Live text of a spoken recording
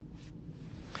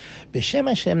B'Shem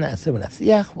Hashem Na'aseh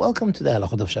V'Natzliach. Welcome to the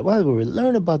Hilchot Shabbat, where we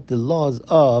learn about the laws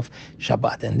of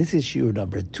Shabbat. And this is shiur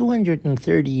number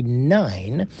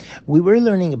 239. We were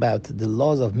learning about the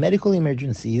laws of medical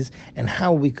emergencies and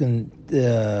how we can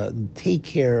take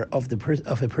care of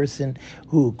of a person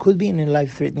who could be in a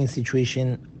life-threatening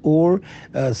situation, or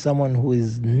someone who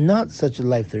is not such a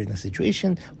life-threatening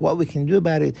situation, what we can do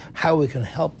about it, how we can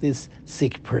help this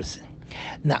sick person.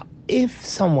 Now, if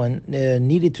someone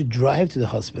needed to drive to the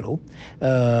hospital,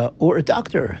 or a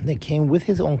doctor that came with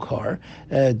his own car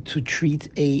to treat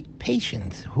a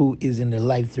patient who is in a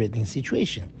life-threatening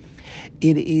situation,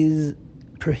 it is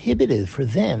prohibited for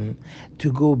them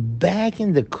to go back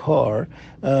in the car,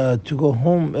 to go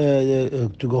home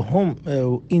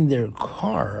in their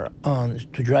car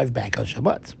to drive back on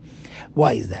Shabbat.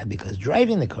 Why is that? Because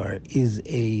driving the car is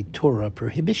a Torah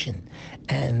prohibition,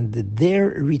 and their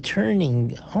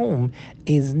returning home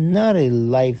is not a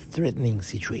life-threatening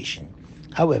situation.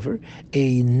 However,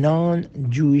 a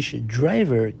non-Jewish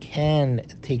driver can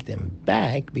take them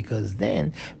back, because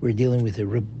then we're dealing with a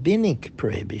rabbinic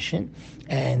prohibition,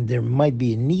 and there might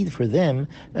be a need for them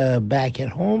back at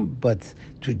home. But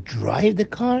to drive the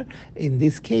car, in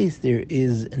this case, there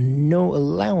is no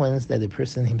allowance that the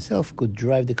person himself could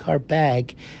drive the car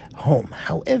back home.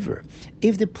 However,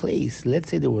 if the place, let's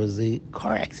say there was a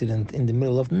car accident in the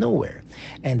middle of nowhere,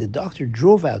 and the doctor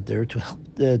drove out there to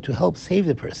help save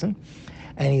the person,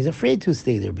 and he's afraid to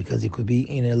stay there because it could be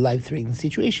in a life-threatening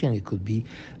situation. It could be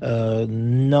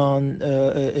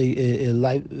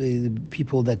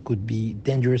people that could be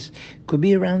dangerous, could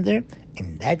be around there.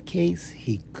 In that case,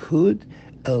 he could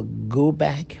go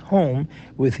back home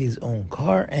with his own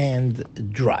car and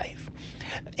drive.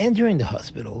 Entering the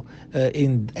hospital, at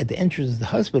the entrance of the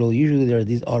hospital, usually there are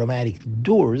these automatic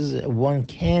doors. One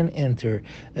can enter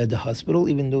the hospital,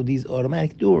 even though these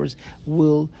automatic doors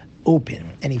will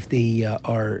open. And if they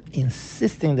are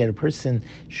insisting that a person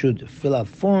should fill out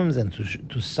forms and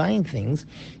to sign things,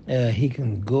 he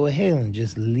can go ahead and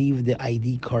just leave the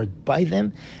ID card by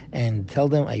them and tell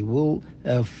them, I will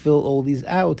fill all these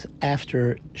out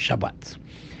after Shabbat.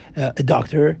 A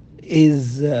doctor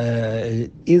is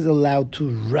allowed to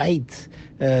write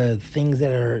things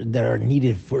that are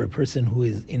needed for a person who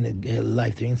is in a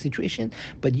life-threatening situation.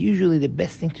 But usually the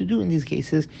best thing to do in these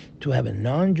cases to have a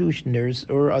non-Jewish nurse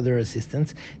or other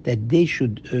assistants, that they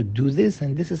should do this.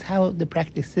 And this is how the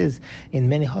practice is in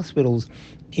many hospitals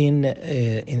in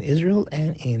Israel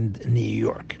and in New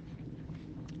York.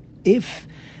 If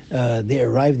they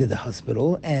arrived at the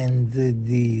hospital and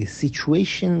the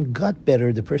situation got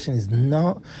better, the person is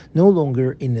no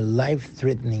longer in a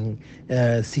life-threatening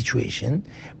situation,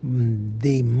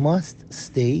 they must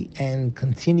stay and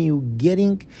continue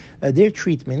getting their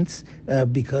treatments,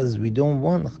 because we don't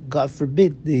want, God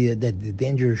forbid, that the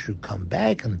danger should come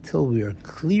back until we are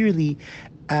clearly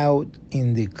out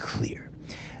in the clear.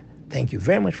 Thank you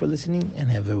very much for listening,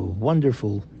 and have a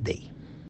wonderful day.